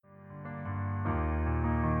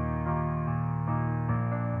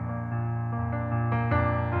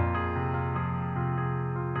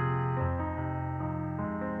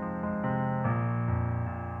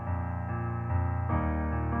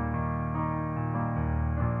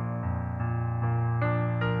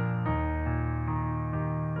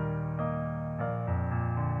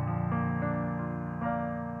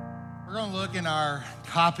look in our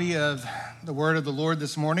copy of the Word of the Lord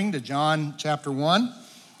this morning to John chapter 1.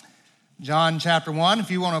 John chapter 1, if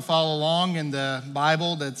you want to follow along in the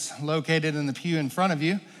Bible that's located in the pew in front of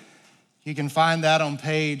you, you can find that on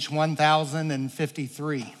page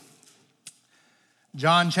 1053.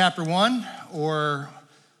 John chapter 1 or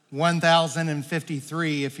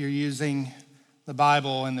 1053 if you're using the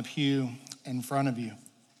Bible in the pew in front of you.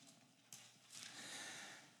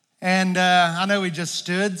 And I know we just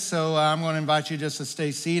stood, so I'm going to invite you just to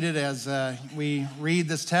stay seated as we read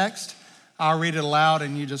this text. I'll read it aloud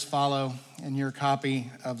and you just follow in your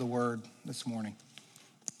copy of the Word this morning.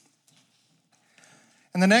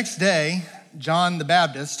 And the next day, John the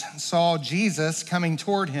Baptist saw Jesus coming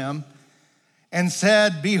toward him and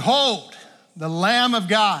said, "Behold, the Lamb of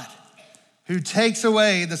God who takes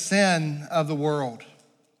away the sin of the world.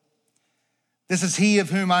 This is he of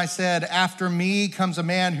whom I said, after me comes a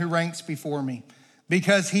man who ranks before me,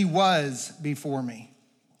 because he was before me.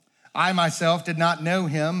 I myself did not know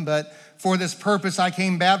him, but for this purpose I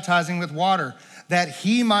came baptizing with water, that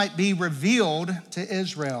he might be revealed to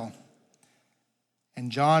Israel."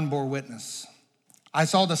 And John bore witness. "I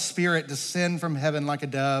saw the Spirit descend from heaven like a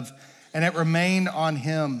dove, and it remained on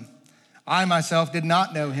him. I myself did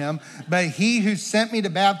not know him, but he who sent me to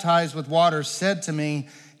baptize with water said to me,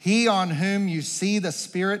 'He on whom you see the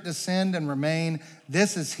Spirit descend and remain,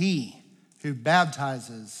 this is he who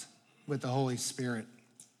baptizes with the Holy Spirit.'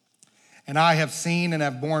 And I have seen and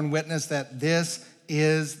have borne witness that this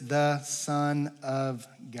is the Son of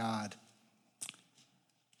God."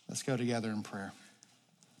 Let's go together in prayer.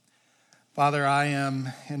 Father, I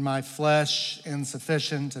am in my flesh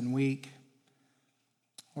insufficient and weak,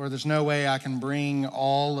 or there's no way I can bring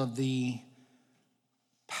all of the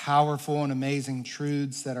powerful and amazing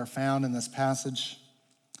truths that are found in this passage.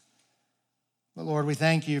 But Lord, we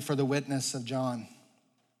thank you for the witness of John.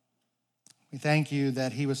 We thank you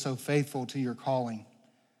that he was so faithful to your calling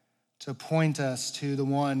to point us to the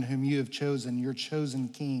one whom you have chosen, your chosen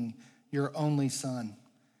King, your only Son,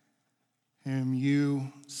 whom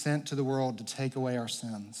you sent to the world to take away our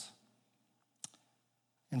sins.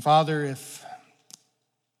 And Father, if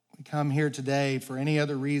we come here today for any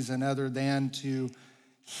other reason other than to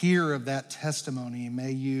hear of that testimony,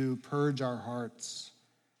 may you purge our hearts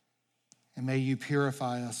and may you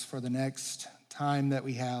purify us for the next time that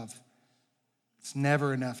we have. It's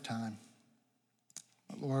never enough time.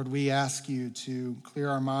 But Lord, we ask you to clear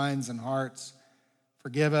our minds and hearts.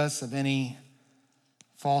 Forgive us of any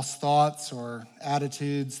false thoughts or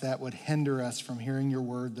attitudes that would hinder us from hearing your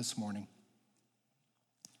word this morning.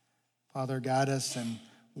 Father, guide us and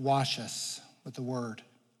wash us with the word,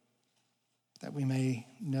 that we may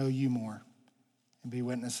know you more and be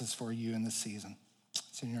witnesses for you in this season.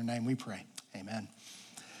 It's in your name we pray. Amen.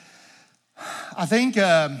 I think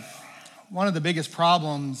one of the biggest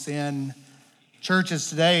problems in churches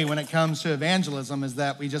today when it comes to evangelism is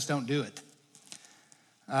that we just don't do it.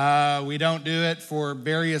 We don't do it for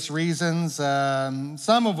various reasons,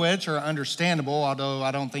 some of which are understandable, although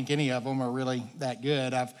I don't think any of them are really that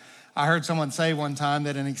good. I heard someone say one time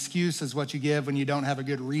that an excuse is what you give when you don't have a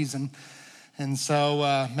good reason. And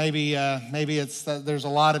so maybe it's there's a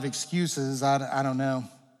lot of excuses. I don't know.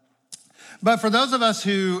 But for those of us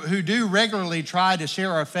who do regularly try to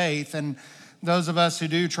share our faith, and those of us who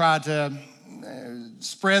do try to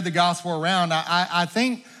spread the gospel around, I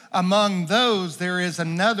think among those there is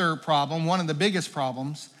another problem. One of the biggest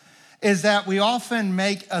problems is that we often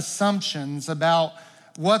make assumptions about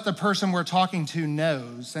what the person we're talking to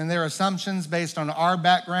knows. And they're assumptions based on our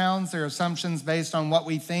backgrounds. They're assumptions based on what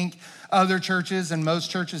we think other churches and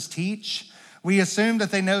most churches teach. We assume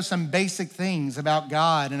that they know some basic things about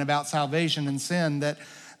God and about salvation and sin that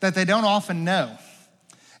they don't often know.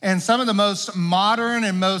 And some of the most modern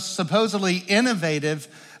and most supposedly innovative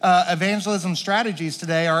evangelism strategies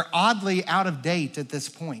today are oddly out of date at this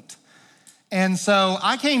point. And so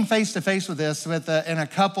I came face to face with this in a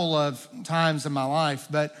couple of times in my life,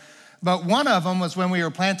 but one of them was when we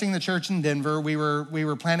were planting the church in Denver. We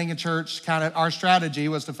were planting a church. Kind of our strategy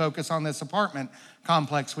was to focus on this apartment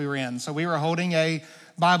complex we were in. So we were holding a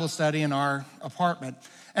Bible study in our apartment,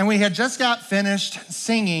 and we had just got finished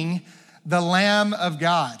singing "The Lamb of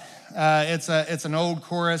God." It's an old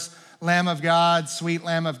chorus. Lamb of God, sweet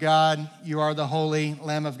Lamb of God, you are the holy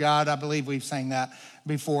Lamb of God. I believe we've sang that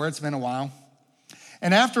before. It's been a while.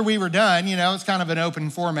 And after we were done, it's kind of an open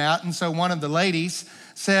format. And so one of the ladies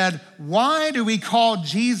said, "Why do we call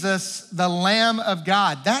Jesus the Lamb of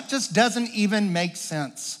God? That just doesn't even make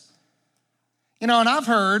sense." And I've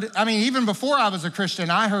heard, even before I was a Christian,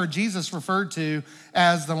 I heard Jesus referred to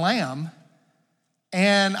as the Lamb.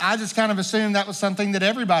 And I just kind of assumed that was something that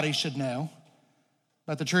everybody should know.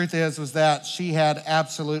 But the truth was that she had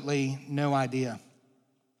absolutely no idea.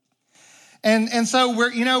 And so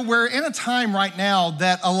we're in a time right now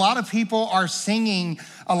that a lot of people are singing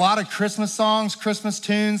a lot of Christmas songs, Christmas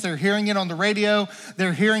tunes. They're hearing it on the radio.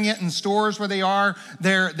 They're hearing it in stores where they are.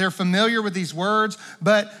 They're familiar with these words,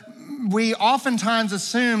 but we oftentimes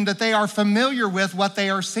assume that they are familiar with what they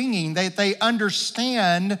are singing. They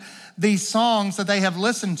understand these songs that they have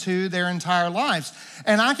listened to their entire lives.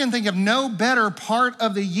 And I can think of no better part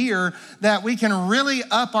of the year that we can really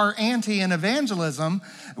up our ante in evangelism.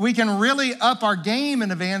 We can really up our game in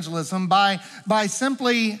evangelism by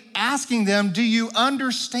simply asking them, do you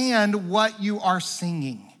understand what you are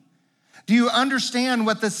singing? Do you understand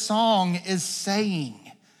what this song is saying?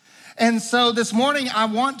 And so this morning, I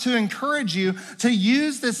want to encourage you to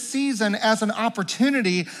use this season as an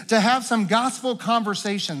opportunity to have some gospel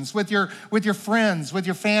conversations with your friends, with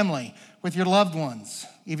your family, with your loved ones,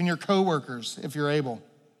 even your coworkers, if you're able.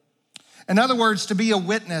 In other words, to be a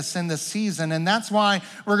witness in this season. And that's why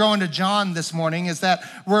we're going to John this morning, is that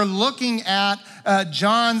we're looking at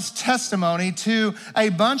John's testimony to a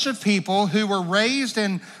bunch of people who were raised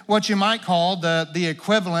in what you might call the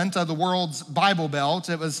equivalent of the world's Bible Belt.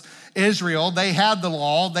 It was Israel. They had the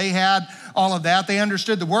law. They had all of that. They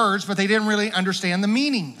understood the words, but they didn't really understand the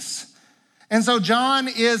meanings. And so John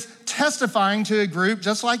is testifying to a group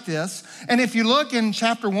just like this. And if you look in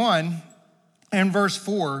chapter 1 and verse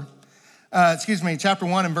 4, chapter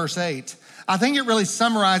 1 and verse 8, I think it really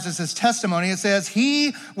summarizes his testimony. It says,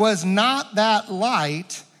 he was not that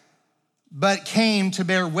light, but came to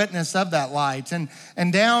bear witness of that light. And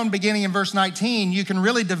down beginning in verse 19, you can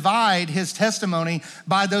really divide his testimony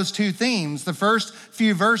by those two themes. The first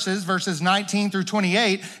few verses, verses 19 through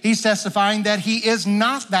 28, he's testifying that he is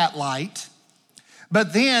not that light.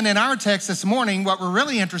 But then in our text this morning, what we're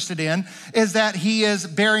really interested in is that he is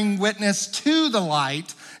bearing witness to the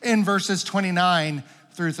light in verses 29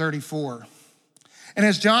 through 34. And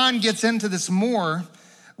as John gets into this more,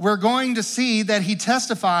 we're going to see that he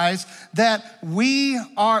testifies that we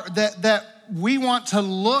want to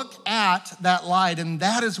look at that light, and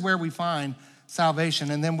that is where we find salvation.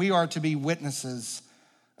 And then we are to be witnesses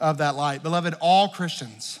of that light. Beloved, all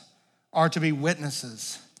Christians are to be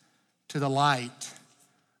witnesses to the light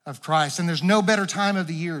of Christ. And there's no better time of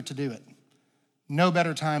the year to do it. No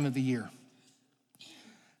better time of the year.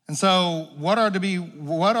 And so what are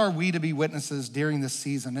we to be witnesses during this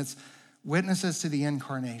season? It's witnesses to the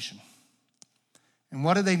incarnation. And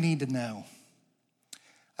what do they need to know?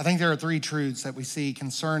 I think there are three truths that we see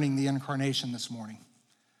concerning the incarnation this morning.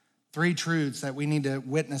 Three truths that we need to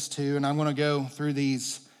witness to, and I'm going to go through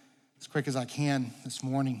these as quick as I can this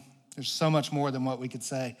morning. There's so much more than what we could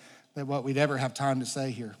say, than what we'd ever have time to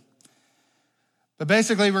say here. But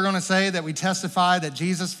basically, we're going to say that we testify that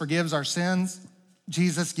Jesus forgives our sins,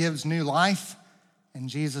 Jesus gives new life, and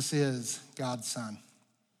Jesus is God's Son.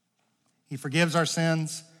 He forgives our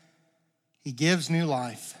sins, he gives new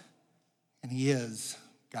life, and he is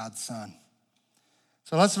God's Son.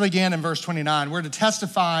 So let's begin in verse 29. We're to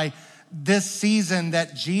testify this season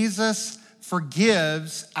that Jesus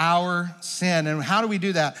forgives our sin. And how do we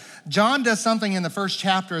do that? John does something in the first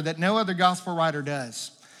chapter that no other gospel writer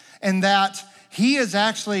does. And that he is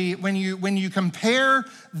actually, when you compare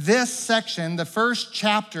this section, the first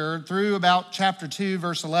chapter through about chapter 2,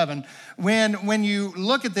 verse 11, when you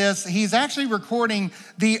look at this, he's actually recording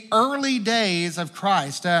the early days of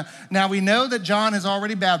Christ. Now we know that John has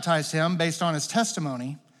already baptized him based on his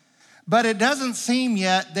testimony, but it doesn't seem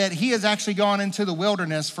yet that he has actually gone into the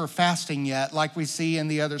wilderness for fasting yet, like we see in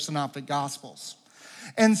the other synoptic gospels.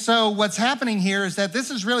 And so what's happening here is that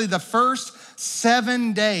this is really the first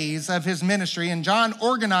 7 days of his ministry, and John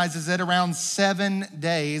organizes it around 7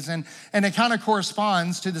 days, and it kind of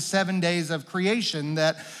corresponds to the 7 days of creation,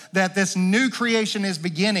 that this new creation is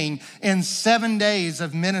beginning in 7 days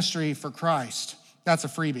of ministry for Christ. That's a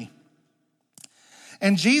freebie.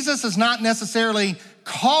 And Jesus is not necessarily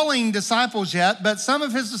calling disciples yet, but some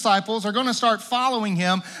of his disciples are going to start following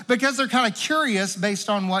him because they're kind of curious based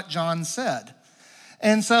on what John said.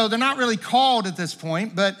 And so they're not really called at this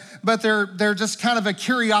point, but they're just kind of a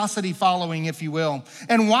curiosity following, if you will.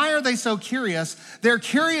 And why are they so curious? They're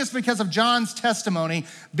curious because of John's testimony.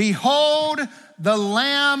 Behold, the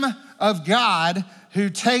Lamb of God who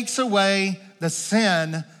takes away the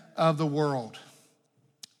sin of the world.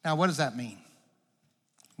 Now, what does that mean?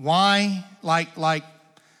 Why, like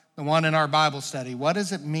the one in our Bible study, what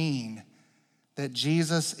does it mean that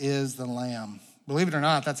Jesus is the Lamb? Believe it or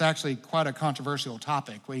not, that's actually quite a controversial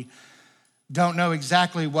topic. We don't know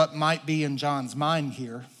exactly what might be in John's mind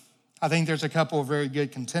here. I think there's a couple of very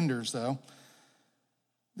good contenders, though.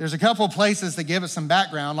 There's a couple of places that give us some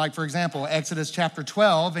background, like, for example, Exodus chapter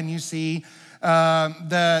 12, and you see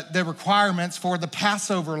the requirements for the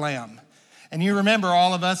Passover lamb. And you remember,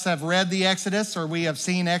 all of us have read the Exodus, or we have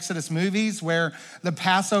seen Exodus movies where the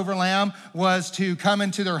Passover lamb was to come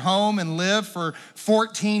into their home and live for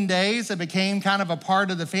 14 days. It became kind of a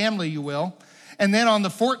part of the family, you will. And then on the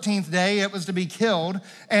 14th day, it was to be killed,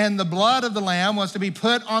 and the blood of the lamb was to be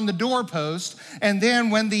put on the doorpost. And then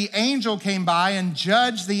when the angel came by and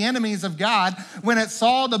judged the enemies of God, when it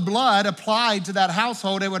saw the blood applied to that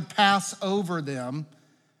household, it would pass over them.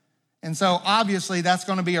 And so obviously that's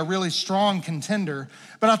going to be a really strong contender.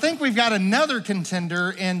 But I think we've got another contender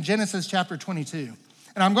in Genesis chapter 22.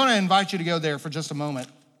 And I'm going to invite you to go there for just a moment.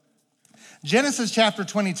 Genesis chapter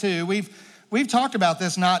 22, we've talked about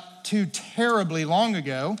this not too terribly long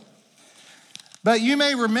ago. But you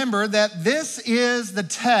may remember that this is the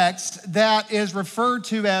text that is referred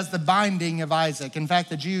to as the binding of Isaac. In fact,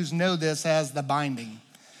 the Jews know this as the binding.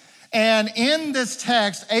 And in this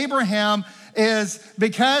text, Abraham is,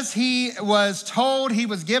 because he was told, he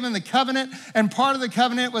was given the covenant, and part of the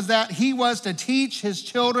covenant was that he was to teach his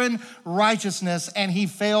children righteousness, and he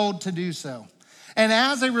failed to do so. And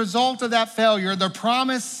as a result of that failure, the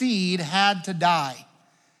promised seed had to die.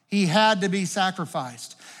 He had to be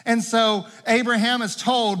sacrificed. And so Abraham is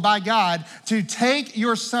told by God to take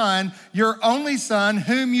your son, your only son,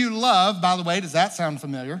 whom you love. By the way, does that sound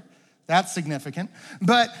familiar? That's significant.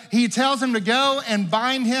 But he tells him to go and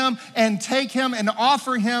bind him and take him and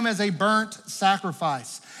offer him as a burnt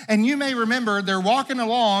sacrifice. And you may remember they're walking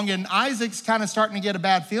along, and Isaac's kind of starting to get a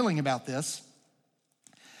bad feeling about this.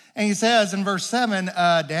 And he says in verse 7,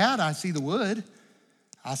 Dad, I see the wood.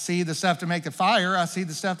 I see the stuff to make the fire. I see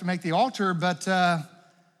the stuff to make the altar, but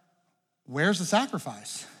where's the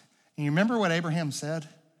sacrifice? And you remember what Abraham said?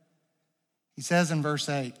 He says in verse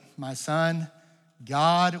 8, my son,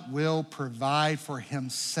 God will provide for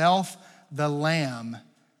himself the lamb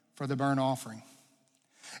for the burnt offering.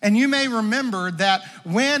 And you may remember that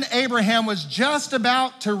when Abraham was just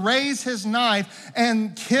about to raise his knife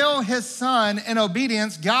and kill his son in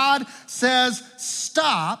obedience, God says,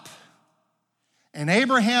 stop. And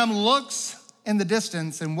Abraham looks in the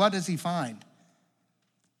distance, and what does he find?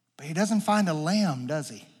 But he doesn't find a lamb, does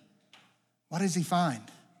he? What does he find?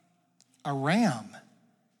 A ram.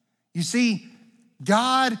 You see,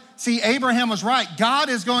 Abraham was right. God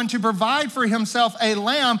is going to provide for himself a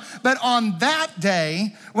lamb, but on that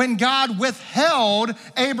day, when God withheld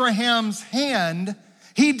Abraham's hand,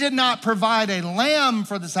 he did not provide a lamb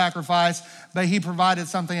for the sacrifice, but he provided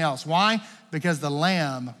something else. Why? Because the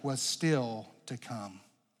lamb was still to come.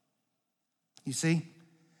 You see?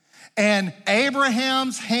 And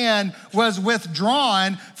Abraham's hand was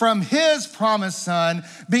withdrawn from his promised son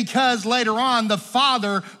because later on the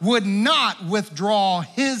father would not withdraw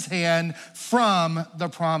his hand from the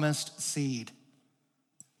promised seed,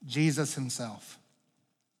 Jesus himself.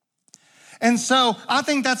 And so I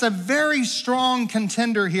think that's a very strong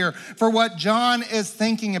contender here for what John is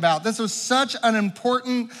thinking about. This was such an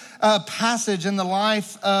important passage in the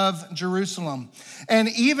life of Jerusalem. And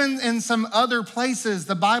even in some other places,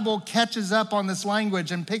 the Bible catches up on this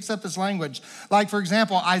language and picks up this language. Like, for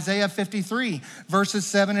example, Isaiah 53, verses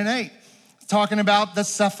 7 and 8. Talking about the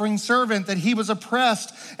suffering servant, that he was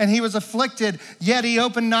oppressed and he was afflicted, yet he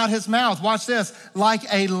opened not his mouth. Watch this. Like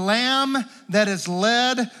a lamb that is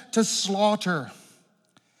led to slaughter.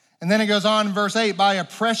 And then it goes on in verse 8, by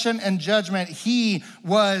oppression and judgment he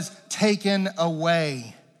was taken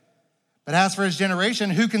away. But as for his generation,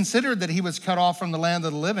 who considered that he was cut off from the land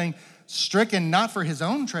of the living, stricken not for his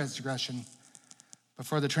own transgression, but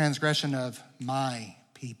for the transgression of my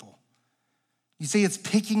people. You see, it's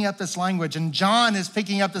picking up this language, and John is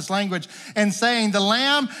picking up this language and saying the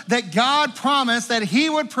lamb that God promised that he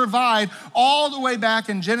would provide all the way back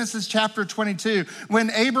in Genesis chapter 22, when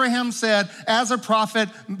Abraham said, as a prophet,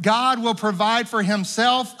 God will provide for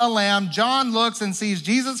himself a lamb. John looks and sees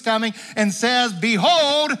Jesus coming and says,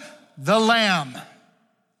 behold, the lamb.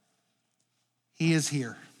 He is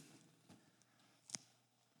here.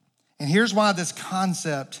 And here's why this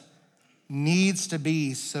concept needs to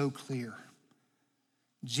be so clear.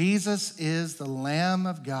 Jesus is the Lamb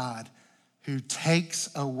of God who takes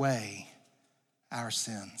away our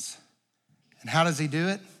sins. And how does he do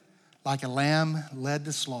it? Like a lamb led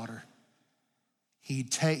to slaughter. He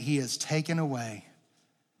is taken away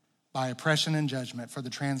by oppression and judgment for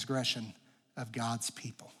the transgression of God's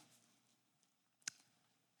people.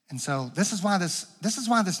 And so this is why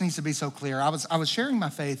this needs to be so clear. I was sharing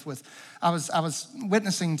my faith with, I was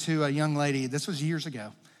witnessing to a young lady. This was years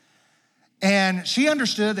ago. And she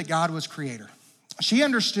understood that God was creator. She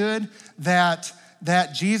understood that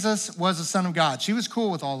Jesus was the Son of God. She was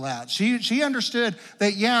cool with all that. She understood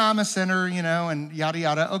that, yeah, I'm a sinner, and yada,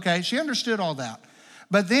 yada. Okay, she understood all that.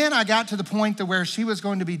 But then I got to the point to where she was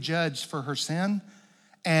going to be judged for her sin,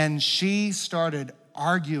 and she started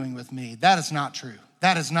arguing with me. That is not true.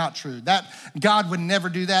 That is not true. That God would never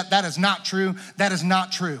do that. That is not true. That is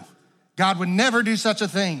not true. God would never do such a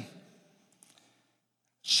thing.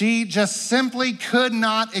 She just simply could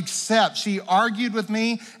not accept. She argued with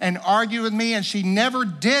me, and she never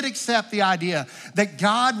did accept the idea that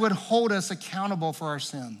God would hold us accountable for our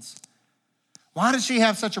sins. Why does she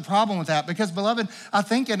have such a problem with that? Because, beloved, I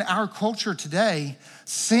think in our culture today,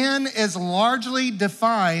 sin is largely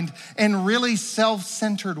defined in really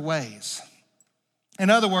self-centered ways. In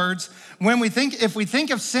other words, if we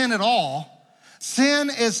think of sin at all, sin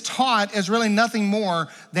is taught as really nothing more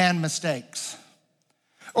than mistakes,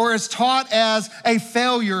 or is taught as a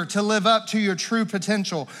failure to live up to your true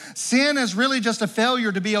potential. Sin is really just a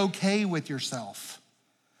failure to be okay with yourself,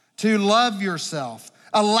 to love yourself,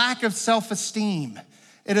 a lack of self-esteem.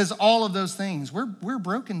 It is all of those things. We're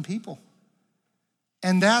broken people,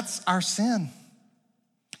 and that's our sin.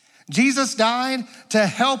 Jesus died to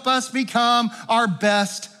help us become our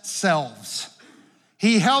best selves.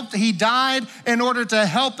 He died in order to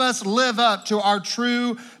help us live up to our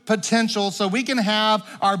true potential so we can have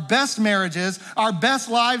our best marriages, our best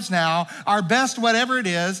lives now, our best whatever it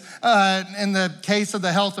is. In the case of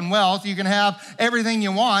the health and wealth, you can have everything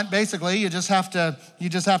you want, basically. You just have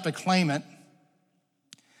to claim it.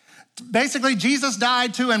 Basically, Jesus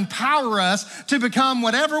died to empower us to become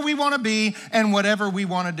whatever we want to be and whatever we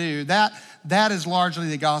want to do. That is largely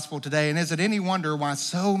the gospel today. And is it any wonder why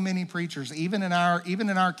so many preachers, even in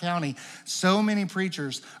our county, so many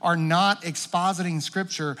preachers are not expositing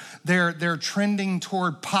scripture. They're trending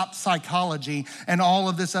toward pop psychology and all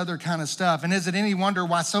of this other kind of stuff. And is it any wonder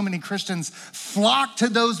why so many Christians flock to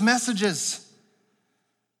those messages?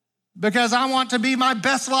 Because I want to be my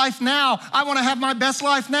best life now. I want to have my best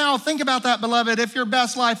life now. Think about that, beloved. If your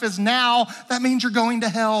best life is now, that means you're going to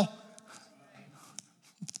hell.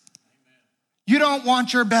 You don't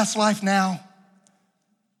want your best life now.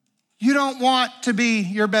 You don't want to be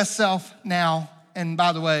your best self now. And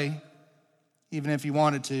by the way, even if you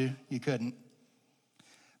wanted to, you couldn't.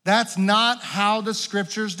 That's not how the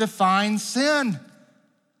scriptures define sin.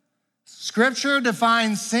 Scripture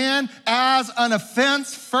defines sin as an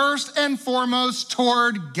offense first and foremost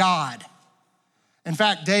toward God. In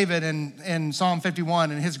fact, David in Psalm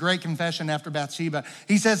 51, in his great confession after Bathsheba,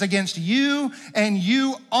 he says, "Against you and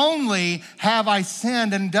you only have I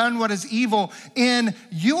sinned and done what is evil in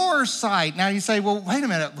your sight." Now you say, well, wait a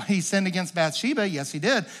minute. He sinned against Bathsheba? Yes, he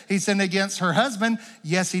did. He sinned against her husband?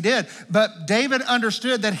 Yes, he did. But David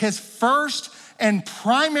understood that his first and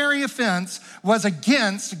primary offense was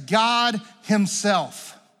against God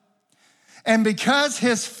himself. And because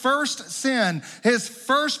his first sin, his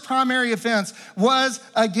first primary offense was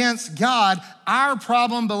against God, our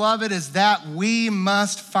problem, beloved, is that we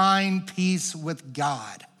must find peace with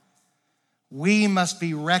God. We must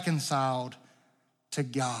be reconciled to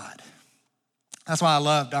God. That's why I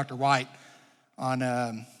love Dr. White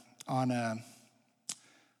on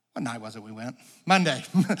what night was it we went? Monday.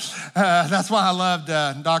 That's why I loved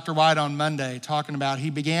Dr. White on Monday, talking about, he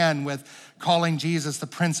began with calling Jesus the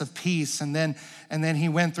Prince of Peace, and then he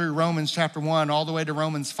went through Romans chapter 1 all the way to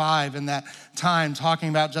Romans 5 in that time, talking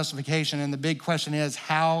about justification. And the big question is,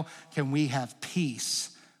 how can we have peace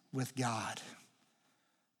with God?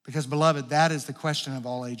 Because, beloved, that is the question of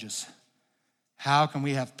all ages. How can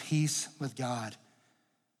we have peace with God?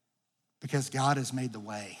 Because God has made the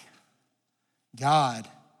way. God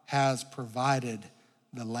has provided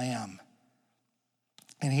the Lamb,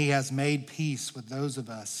 and he has made peace with those of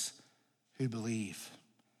us who believe.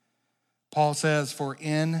 Paul says, "For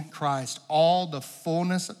in Christ all the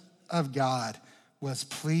fullness of God was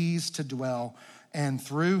pleased to dwell, and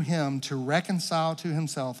through him to reconcile to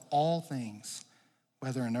himself all things,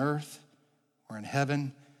 whether in earth or in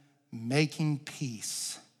heaven, making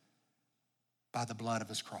peace by the blood of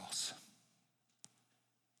his cross."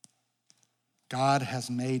 God has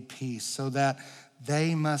made peace so that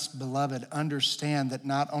they must, beloved, understand that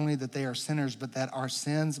not only that they are sinners, but that our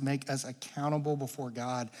sins make us accountable before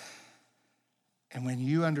God. And when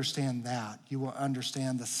you understand that, you will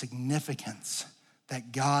understand the significance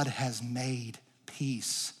that God has made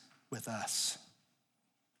peace with us.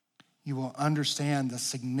 You will understand the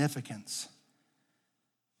significance.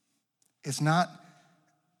 It's not,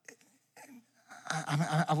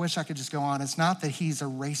 I wish I could just go on. It's not that he's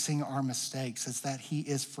erasing our mistakes. It's that he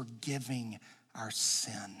is forgiving our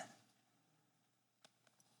sin.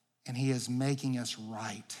 and he is making us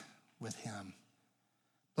right with him.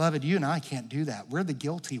 Beloved, you and I can't do that. We're the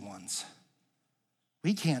guilty ones.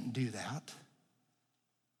 We can't do that,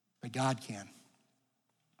 but God can,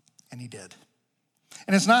 and he did.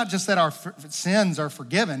 And it's not just that our sins are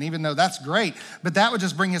forgiven, even though that's great, but that would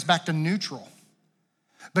just bring us back to neutral.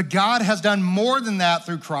 But God has done more than that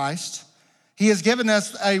through Christ. He has given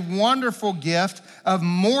us a wonderful gift of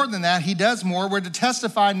more than that. He does more. We're to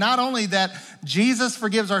testify not only that Jesus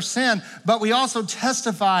forgives our sin, but we also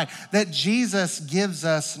testify that Jesus gives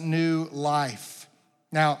us new life.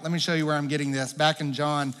 Now, let me show you where I'm getting this. Back in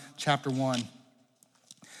John chapter 1.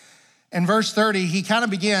 In verse 30, he kind of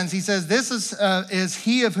begins. He says, this is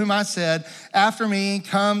he of whom I said, after me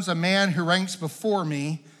comes a man who ranks before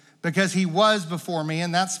me, because he was before me,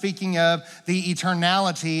 and that's speaking of the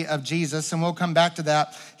eternality of Jesus, and we'll come back to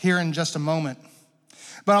that here in just a moment.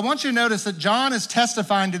 But I want you to notice that John is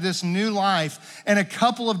testifying to this new life in a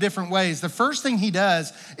couple of different ways. The first thing he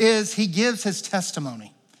does is he gives his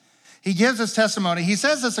testimony. He gives his testimony. He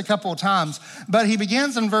says this a couple of times, but he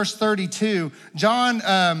begins in verse 32.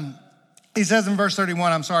 He says in verse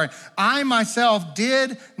 31, I myself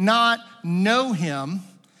did not know him.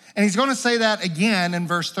 And he's going to say that again in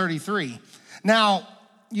verse 33. Now,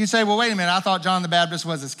 you say, well, wait a minute. I thought John the Baptist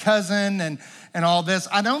was his cousin and all this.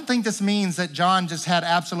 I don't think this means that John just had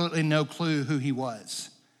absolutely no clue who he was.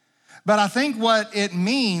 But I think what it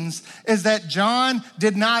means is that John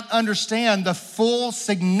did not understand the full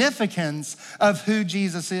significance of who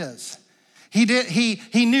Jesus is.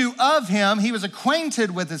 He knew of him. He was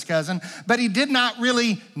acquainted with his cousin, but he did not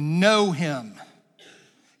really know him.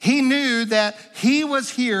 He knew that he was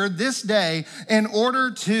here this day in order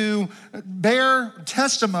to bear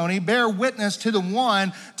testimony, bear witness to the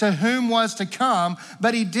one to whom was to come,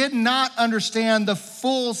 but he did not understand the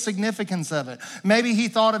full significance of it. Maybe he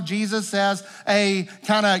thought of Jesus as a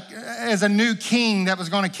new king that was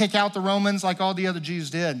going to kick out the Romans like all the other Jews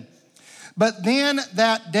did. But then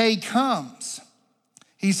that day comes.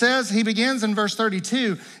 He begins in verse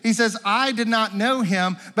 32. He says, I did not know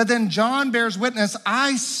him, but then John bears witness.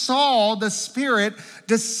 I saw the Spirit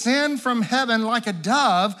descend from heaven like a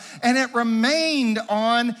dove, and it remained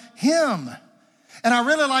on him. And I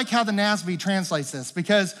really like how the NASB translates this,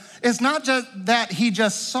 because it's not just that he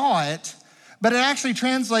just saw it, but it actually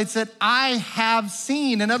translates it, I have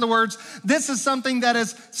seen. In other words, this is something that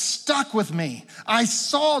has stuck with me. I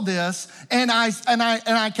saw this, and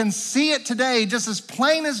I can see it today just as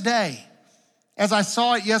plain as day as I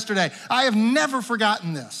saw it yesterday. I have never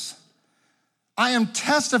forgotten this. I am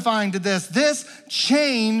testifying to this. This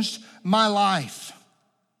changed my life.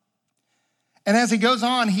 And as he goes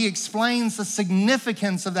on, he explains the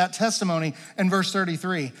significance of that testimony in verse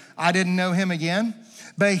 33. I didn't know him again,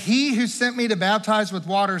 but he who sent me to baptize with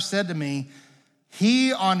water said to me,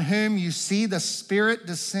 he on whom you see the Spirit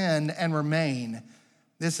descend and remain,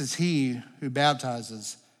 this is he who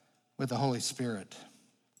baptizes with the Holy Spirit.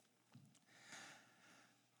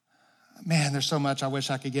 Man, there's so much I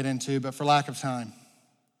wish I could get into, but for lack of time,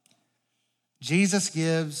 Jesus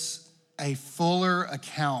gives a fuller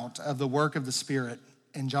account of the work of the Spirit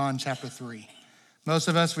in John chapter 3. Most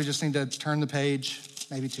of us, we just need to turn the page,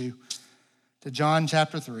 maybe two, to John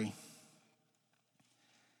chapter 3.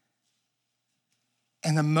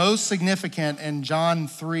 And the most significant in John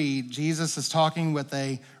 3, Jesus is talking with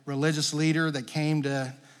a religious leader that came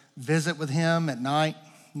to visit with him at night,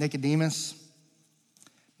 Nicodemus.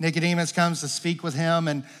 Nicodemus comes to speak with him,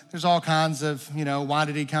 and there's all kinds of, why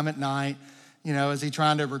did he come at night? Is he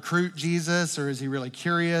trying to recruit Jesus, or is he really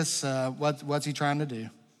curious? What's he trying to do?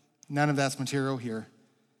 None of that's material here.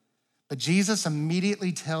 But Jesus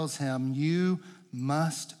immediately tells him, you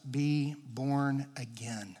must be born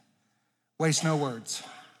again. Waste no words.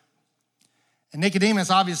 And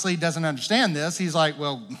Nicodemus obviously doesn't understand this. He's like,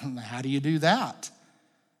 well, how do you do that?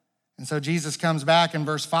 And so Jesus comes back in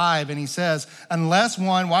verse 5 and he says, unless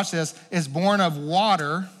one, watch this, is born of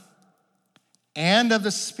water and of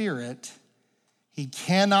the Spirit, he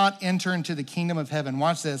cannot enter into the kingdom of heaven.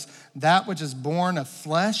 Watch this. That which is born of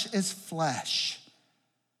flesh is flesh,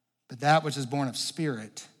 but that which is born of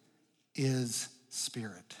spirit is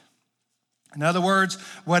spirit. In other words,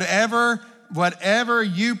 whatever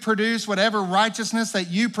you produce, whatever righteousness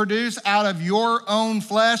that you produce out of your own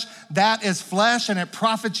flesh, that is flesh and it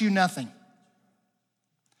profits you nothing.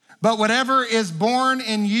 But whatever is born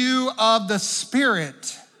in you of the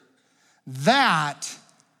Spirit, that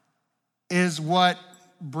is what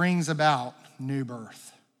brings about new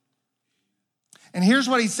birth. And here's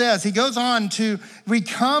what he says. He goes on we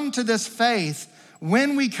come to this faith.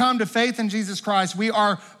 When we come to faith in Jesus Christ, we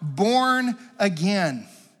are born again.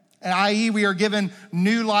 and i.e. we are given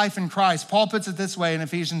new life in Christ. Paul puts it this way in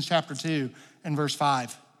Ephesians chapter 2 and verse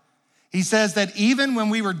 5. He says that even when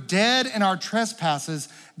we were dead in our trespasses,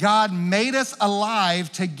 God made us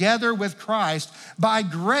alive together with Christ. By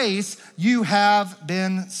grace, you have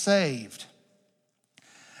been saved.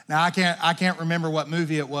 Now, I can't remember what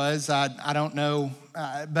movie it was. I don't know,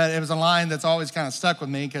 but it was a line that's always kind of stuck with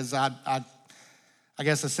me because I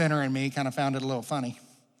guess the sinner in me kind of found it a little funny.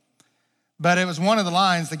 But it was one of the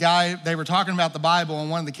lines, they were talking about the Bible, and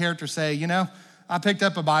one of the characters say, I picked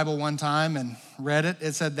up a Bible one time and read it.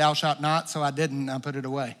 It said, thou shalt not, so I didn't, I put it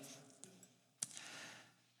away.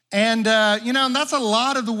 And, and that's a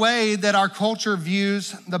lot of the way that our culture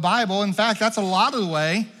views the Bible. In fact, that's a lot of the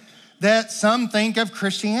way that some think of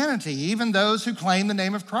Christianity, even those who claim the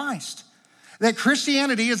name of Christ. That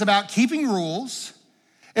Christianity is about keeping rules.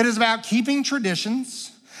 It is about keeping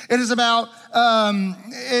traditions. It is about,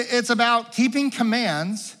 it's about keeping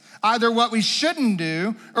commands, either what we shouldn't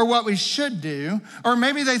do or what we should do. Or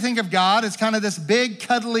maybe they think of God as kind of this big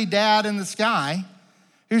cuddly dad in the sky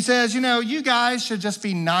who says, you guys should just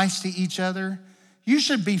be nice to each other. You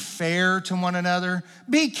should be fair to one another.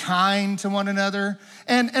 Be kind to one another.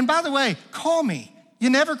 And by the way, call me. You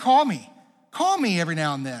never call me. Call me every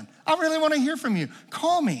now and then. I really want to hear from you.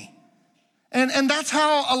 Call me. And that's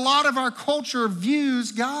how a lot of our culture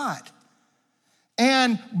views God.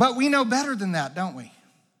 But we know better than that, don't we?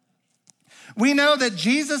 We know that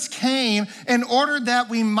Jesus came in order that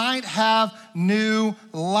we might have new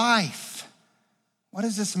life. What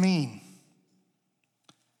does this mean?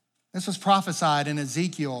 This was prophesied in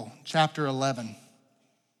Ezekiel chapter 11.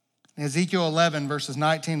 In Ezekiel 11, verses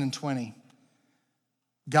 19 and 20.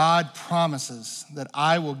 God promises that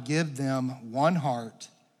I will give them one heart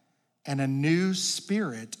and a new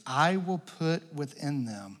spirit I will put within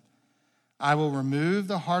them. I will remove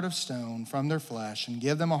the heart of stone from their flesh and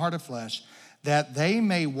give them a heart of flesh, that they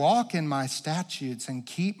may walk in my statutes and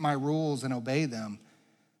keep my rules and obey them.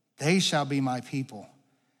 They shall be my people,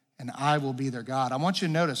 and I will be their God. I want you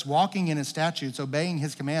to notice, walking in his statutes, obeying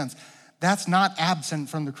his commands, that's not absent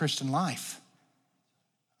from the Christian life.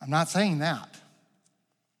 I'm not saying that.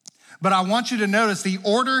 But I want you to notice the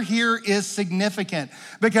order here is significant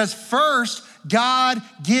because first, God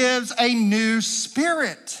gives a new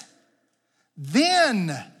spirit.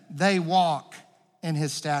 Then they walk in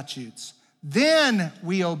his statutes. Then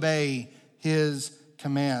we obey his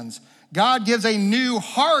commands. God gives a new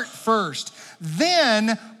heart first.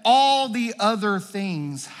 Then all the other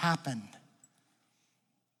things happen.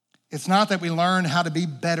 It's not that we learn how to be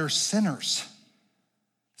better sinners.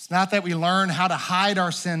 It's not that we learn how to hide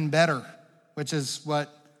our sin better, which is what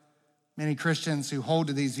many Christians who hold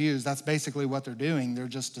to these views, that's basically what they're doing. They're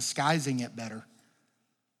just disguising it better.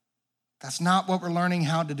 That's not what we're learning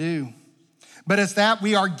how to do. But it's that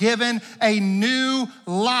we are given a new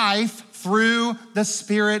life through the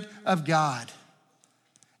Spirit of God.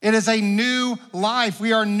 It is a new life.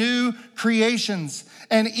 We are new creations.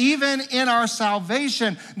 And even in our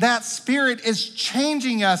salvation, that Spirit is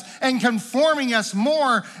changing us and conforming us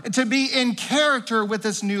more to be in character with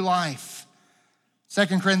this new life. 2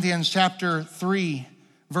 Corinthians chapter 3,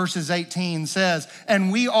 verses 18 says,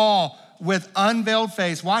 and we all, with unveiled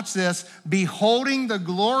face, watch this, beholding the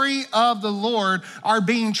glory of the Lord, are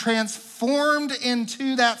being transformed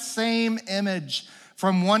into that same image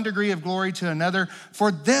from one degree of glory to another.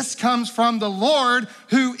 For this comes from the Lord,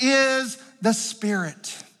 who is the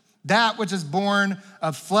Spirit. That which is born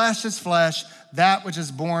of flesh is flesh. That which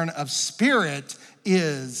is born of spirit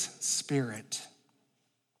is spirit.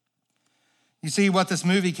 You see, what this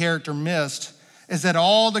movie character missed is that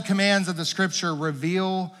all the commands of the scripture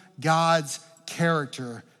reveal God's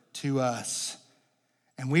character to us.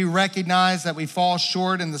 And we recognize that we fall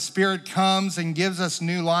short and the Spirit comes and gives us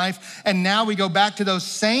new life. And now we go back to those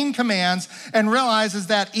same commands and realizes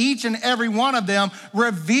that each and every one of them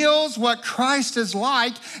reveals what Christ is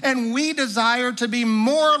like, and we desire to be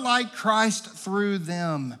more like Christ through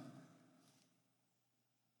them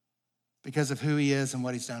because of who he is and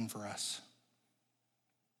what he's done for us.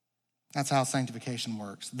 That's how sanctification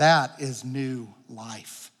works. That is new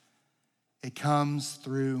life. It comes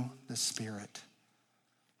through the Spirit.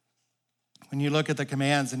 When you look at the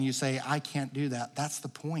commands and you say, I can't do that, that's the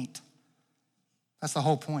point. That's the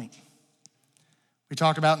whole point. We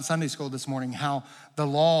talked about in Sunday school this morning how the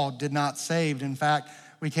law did not save. In fact,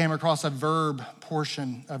 we came across a verb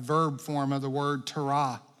portion, a verb form of the word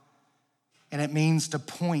Torah, and it means to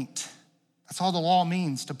point. That's all the law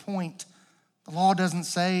means, to point. The law doesn't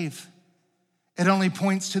save. It only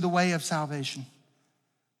points to the way of salvation,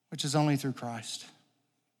 which is only through Christ.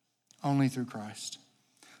 Only through Christ.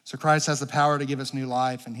 So Christ has the power to give us new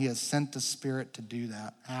life, and he has sent the Spirit to do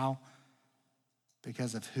that. How?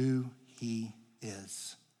 Because of who he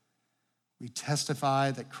is. We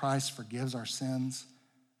testify that Christ forgives our sins.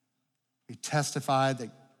 We testify that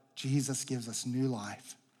Jesus gives us new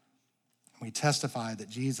life. We testify that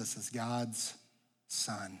Jesus is God's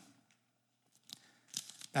Son.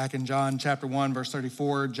 Back in John chapter 1, verse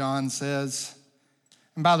 34, John says,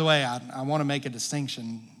 and by the way, I want to make a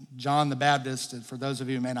distinction. John the Baptist, for those of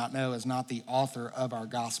you who may not know, is not the author of our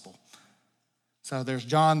gospel. So there's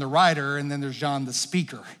John the writer, and then there's John the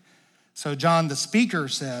speaker. So John the speaker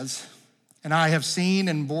says, and I have seen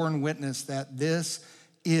and borne witness that this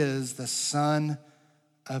is the Son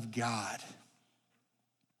of God.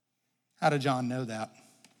 How did John know that?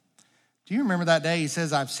 Do you remember that day he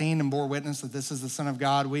says, I've seen and bore witness that this is the Son of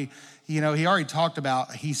God? He already talked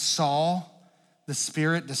about, he saw the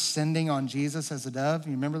Spirit descending on Jesus as a dove.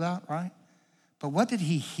 You remember that, right? But what did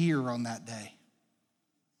he hear on that day?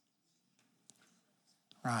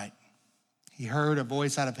 Right. He heard a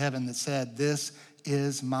voice out of heaven that said, this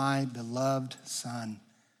is my beloved Son,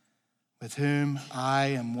 with whom I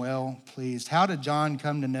am well pleased. How did John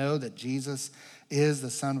come to know that Jesus is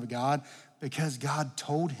the Son of God? Because God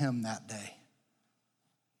told him that day.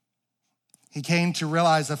 He came to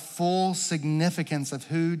realize the full significance of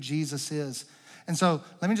who Jesus is. And so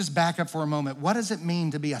let me just back up for a moment. What does it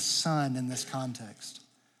mean to be a son in this context?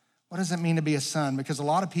 What does it mean to be a son? Because a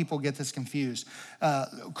lot of people get this confused.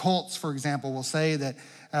 Cults, for example, will say that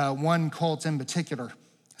one cult in particular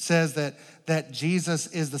says that Jesus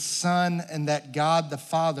is the Son and that God the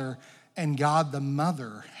Father and God the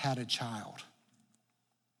Mother had a child.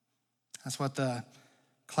 That's what the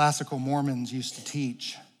classical Mormons used to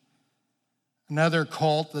teach. Another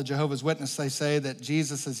cult, the Jehovah's Witnesses, they say that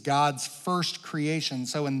Jesus is God's first creation.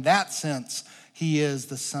 So in that sense, he is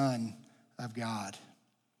the Son of God.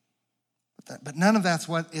 But none of that's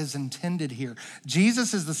what is intended here.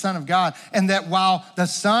 Jesus is the Son of God, and that while the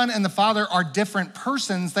Son and the Father are different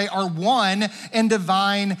persons, they are one in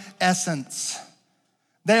divine essence.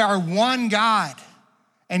 They are one God,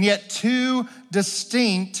 and yet two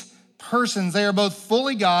distinct persons. They are both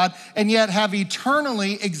fully God and yet have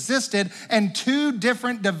eternally existed, and two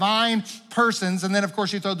different divine persons. And then, of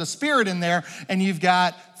course, you throw the Spirit in there, and you've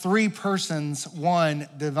got three persons, one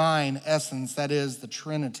divine essence. That is the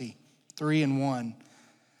Trinity, 3 in 1.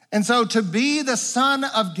 And so to be the Son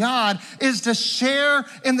of God is to share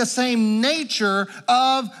in the same nature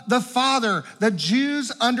of the Father. The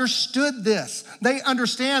Jews understood this. They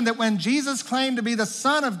understand that when Jesus claimed to be the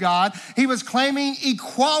Son of God, he was claiming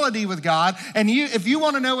equality with God. And if you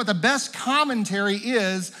want to know what the best commentary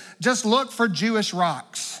is, just look for Jewish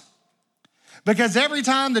rocks. Because every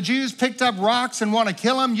time the Jews picked up rocks and want to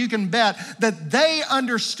kill him, you can bet that they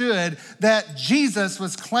understood that Jesus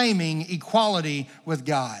was claiming equality with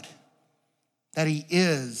God, that he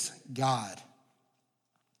is God.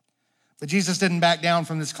 But Jesus didn't back down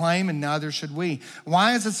from this claim, and neither should we.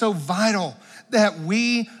 Why is it so vital that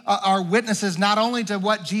we are witnesses not only to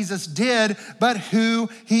what Jesus did, but who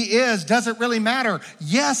he is? Does it really matter?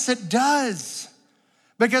 Yes, it does.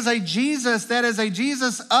 Because a Jesus that is a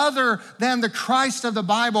Jesus other than the Christ of the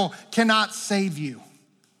Bible cannot save you.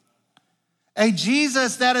 A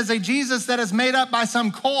Jesus that is made up by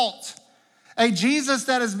some cult. A Jesus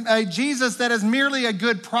that is merely a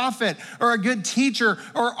good prophet or a good teacher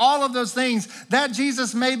or all of those things. That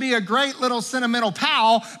Jesus may be a great little sentimental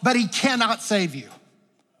pal, but he cannot save you.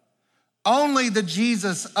 Only the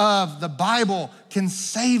Jesus of the Bible can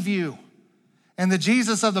save you. And the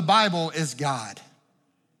Jesus of the Bible is God.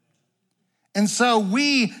 And so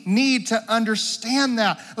we need to understand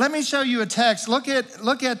that. Let me show you a text. Look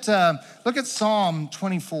at Psalm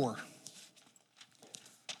 24.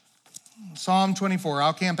 Psalm 24.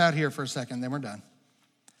 I'll camp out here for a second, then we're done.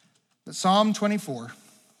 But Psalm 24.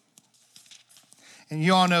 And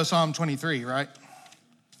you all know Psalm 23, right?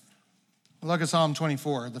 Look at Psalm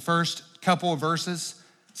 24. The first couple of verses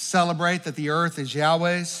celebrate that the earth is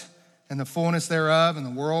Yahweh's and the fullness thereof, and the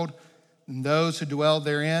world and those who dwell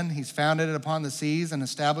therein. He's founded it upon the seas and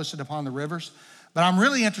established it upon the rivers. But I'm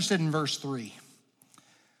really interested in verse 3.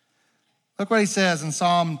 Look what he says in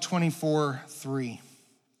Psalm 24:3.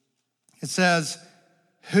 It says,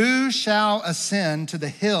 who shall ascend to the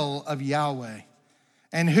hill of Yahweh?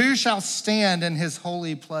 And who shall stand in his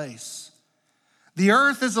holy place? The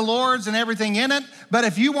earth is the Lord's and everything in it. But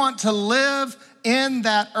if you want to live in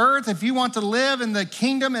that earth, if you want to live in the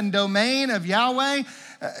kingdom and domain of Yahweh,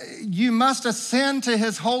 you must ascend to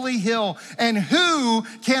his holy hill. And who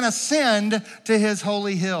can ascend to his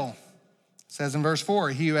holy hill? It says in verse 4,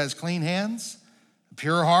 he who has clean hands, a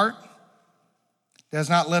pure heart, does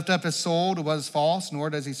not lift up his soul to what is false, nor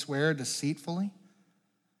does he swear deceitfully.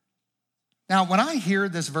 Now, when I hear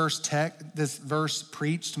this verse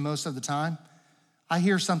preached most of the time, I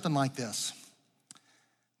hear something like this.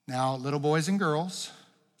 Now, little boys and girls,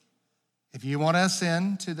 if you want to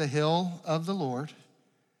ascend to the hill of the Lord,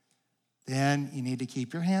 then you need to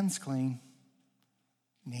keep your hands clean.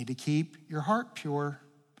 You need to keep your heart pure.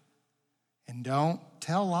 And don't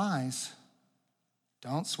tell lies.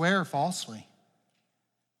 Don't swear falsely.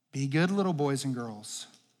 Be good little boys and girls,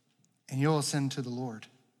 and you'll ascend to the Lord.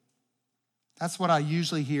 That's what I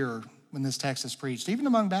usually hear when this text is preached, even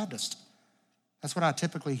among Baptists. That's what I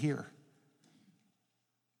typically hear.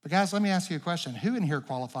 But guys, let me ask you a question. Who in here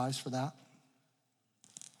qualifies for that?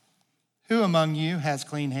 Who among you has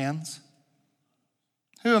clean hands?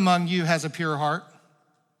 Who among you has a pure heart?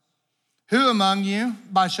 Who among you,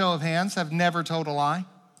 by show of hands, have never told a lie?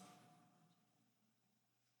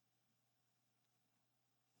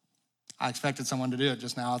 I expected someone to do it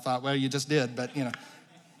just now. I thought, well, you just did, but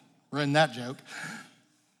we're in that joke.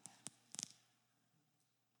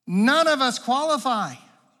 None of us qualify.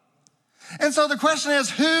 And so the question is,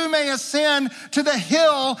 who may ascend to the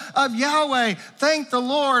hill of Yahweh? Thank the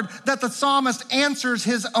Lord that the psalmist answers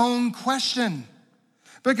his own question.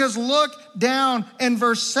 Because look down in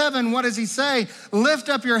verse 7, what does he say? Lift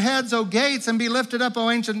up your heads, O gates, and be lifted up,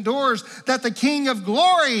 O ancient doors, that the King of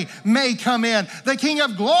glory may come in. The King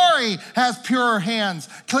of glory has pure hands,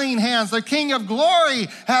 clean hands. The King of glory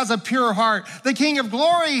has a pure heart. The King of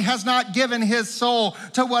glory has not given his soul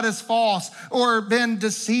to what is false or been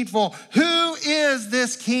deceitful. Who is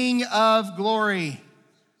this King of glory?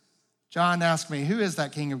 John asked me, who is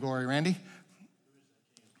that King of glory, Randy?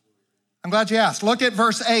 I'm glad you asked. Look at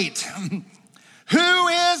verse 8. Who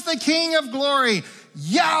is the King of glory?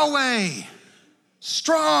 Yahweh,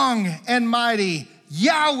 strong and mighty.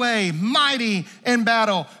 Yahweh, mighty in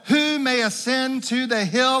battle. Who may ascend to the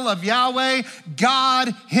hill of Yahweh?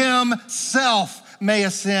 God himself may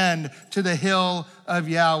ascend to the hill of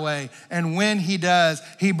Yahweh. And when he does,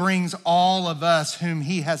 he brings all of us whom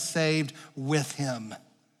he has saved with him.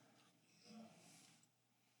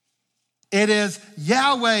 It is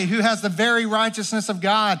Yahweh who has the very righteousness of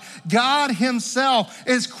God. God himself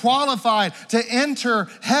is qualified to enter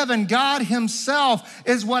heaven. God himself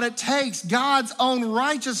is what it takes. God's own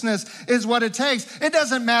righteousness is what it takes. It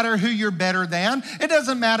doesn't matter who you're better than. It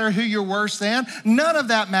doesn't matter who you're worse than. None of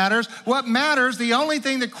that matters. What matters, the only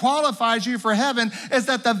thing that qualifies you for heaven is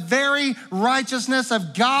that the very righteousness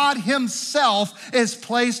of God himself is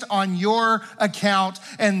placed on your account.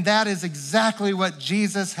 And that is exactly what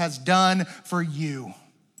Jesus has done for you.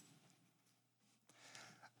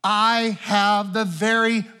 I have the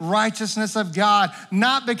very righteousness of God,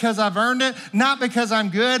 not because I've earned it, not because I'm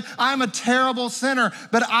good. I'm a terrible sinner,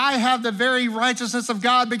 but I have the very righteousness of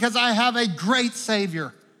God because I have a great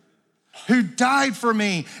Savior who died for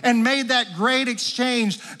me and made that great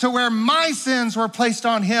exchange to where my sins were placed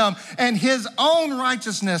on him and his own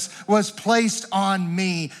righteousness was placed on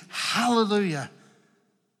me. Hallelujah.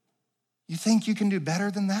 You think you can do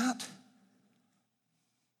better than that?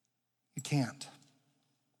 You can't.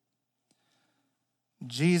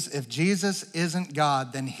 If Jesus isn't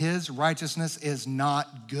God, then his righteousness is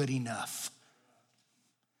not good enough.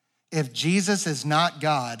 If Jesus is not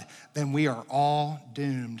God, then we are all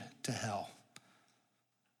doomed to hell.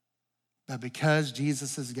 But because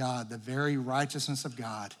Jesus is God, the very righteousness of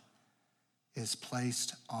God is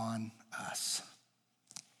placed on us.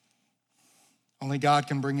 Only God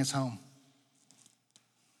can bring us home.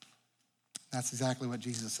 That's exactly what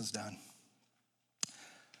Jesus has done.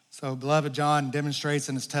 So, beloved, John demonstrates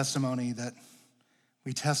in his testimony that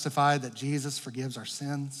we testify that Jesus forgives our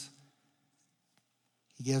sins.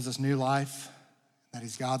 He gives us new life, that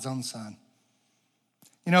he's God's own son.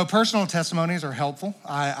 Personal testimonies are helpful.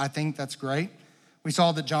 I think that's great. We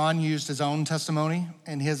saw that John used his own testimony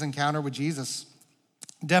in his encounter with Jesus.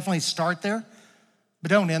 Definitely start there,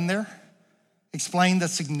 but don't end there. Explain the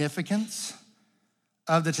significance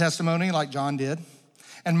of the testimony like John did.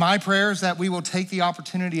 And my prayer is that we will take the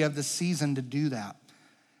opportunity of this season to do that.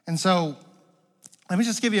 And so let me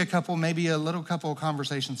just give you a couple of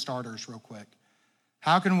conversation starters real quick.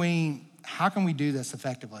 How can we do this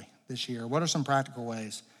effectively this year? What are some practical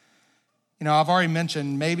ways? I've already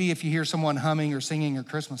mentioned, maybe if you hear someone humming or singing a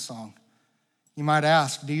Christmas song, you might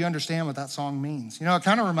ask, do you understand what that song means? It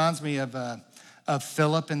kind of reminds me of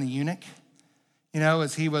Philip and the eunuch.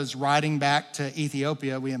 As he was riding back to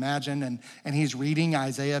Ethiopia, we imagine, and he's reading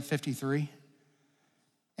Isaiah 53.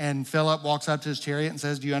 And Philip walks up to his chariot and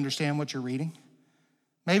says, do you understand what you're reading?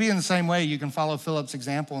 Maybe in the same way, you can follow Philip's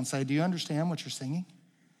example and say, do you understand what you're singing?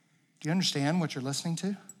 Do you understand what you're listening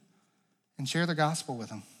to? And share the gospel with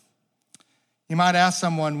them. You might ask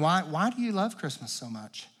someone, why do you love Christmas so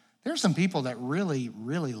much? There are some people that really,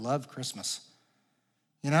 really love Christmas.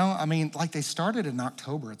 You know, I mean, like they started in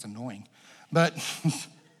October. It's annoying. But,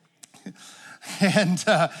 and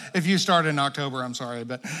if you started in October, I'm sorry,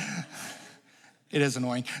 but it is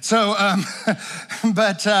annoying. So,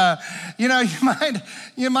 you know,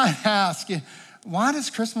 you might ask, why does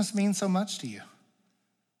Christmas mean so much to you?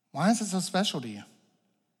 Why is it so special to you?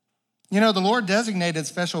 You know, the Lord designated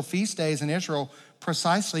special feast days in Israel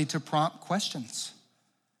precisely to prompt questions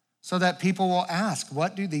so that people will ask,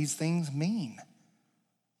 what do these things mean?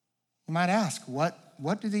 You might ask,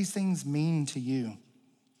 what do these things mean to you?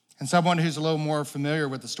 And someone who's a little more familiar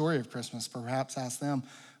with the story of Christmas perhaps ask them,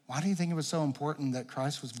 why do you think it was so important that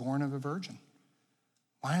Christ was born of a virgin?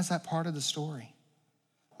 Why is that part of the story?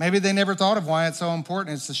 Maybe they never thought of why it's so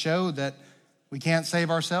important. It's to show that we can't save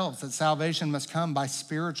ourselves, that salvation must come by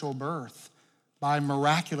spiritual birth, by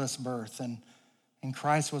miraculous birth, and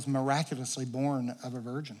Christ was miraculously born of a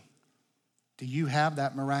virgin. Do you have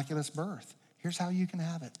that miraculous birth? Here's how you can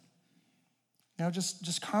have it. You know,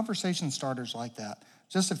 just conversation starters like that.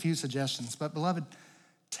 Just a few suggestions. But beloved,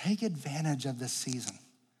 take advantage of this season.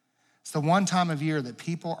 It's the one time of year that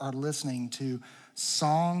people are listening to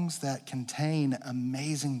songs that contain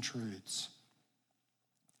amazing truths.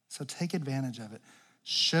 So take advantage of it.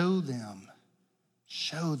 Show them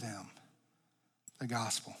the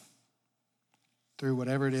gospel through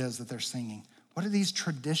whatever it is that they're singing. What do these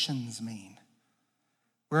traditions mean?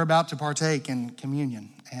 We're about to partake in communion,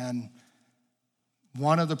 and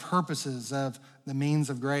one of the purposes of the means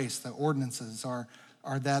of grace, the ordinances, are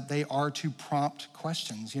that they are to prompt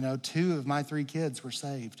questions. You know, 2 of my 3 kids were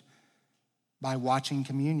saved by watching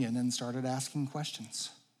communion and started asking questions.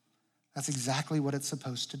 That's exactly what it's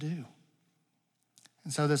supposed to do.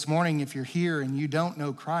 And so this morning, if you're here and you don't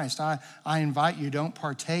know Christ, I invite you, don't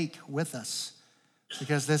partake with us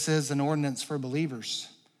because this is an ordinance for believers.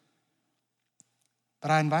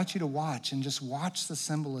 But I invite you to watch and just watch the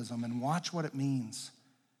symbolism and watch what it means.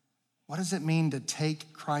 What does it mean to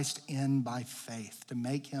take Christ in by faith, to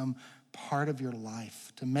make him part of your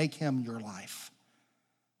life, to make him your life?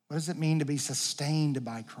 What does it mean to be sustained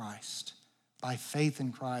by Christ? By faith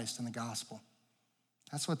in Christ and the gospel.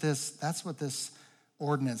 That's what this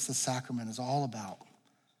ordinance, this sacrament is all about.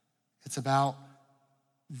 It's about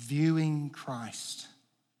viewing Christ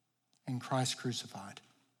and Christ crucified.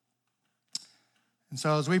 And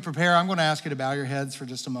so as we prepare, I'm going to ask you to bow your heads for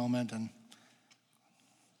just a moment. And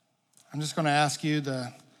I'm just going to ask you,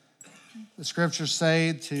 the scriptures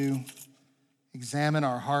say to examine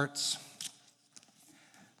our hearts.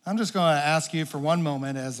 I'm just going to ask you for one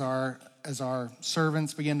moment as our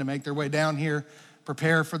servants begin to make their way down here,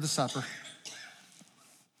 prepare for the supper.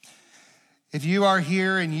 If you are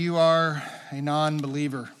here and you are a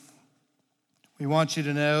non-believer, we want you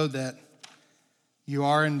to know that you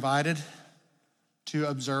are invited to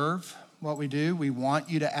observe what we do. We want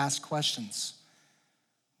you to ask questions.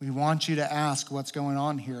 We want you to ask what's going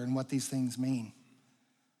on here and what these things mean.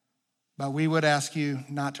 But we would ask you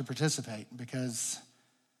not to participate because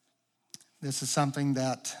this is something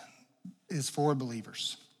that is for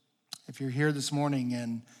believers. If you're here this morning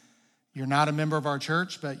and you're not a member of our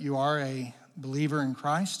church, but you are a believer in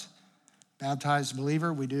Christ, baptized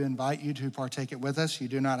believer, we do invite you to partake it with us. You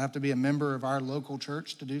do not have to be a member of our local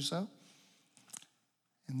church to do so.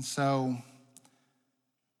 And so,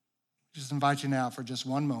 just invite you now for just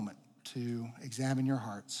one moment to examine your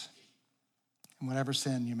hearts and whatever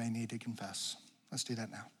sin you may need to confess. Let's do that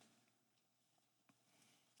now.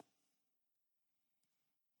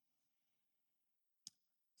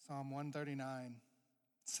 Psalm 139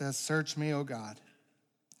 says, "Search me, O God,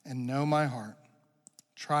 and know my heart.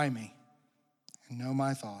 Try me and know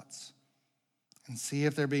my thoughts, and see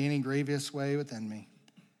if there be any grievous way within me,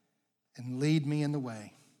 and lead me in the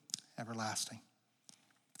way everlasting."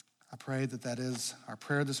 I pray that is our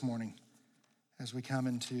prayer this morning as we come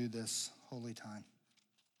into this holy time.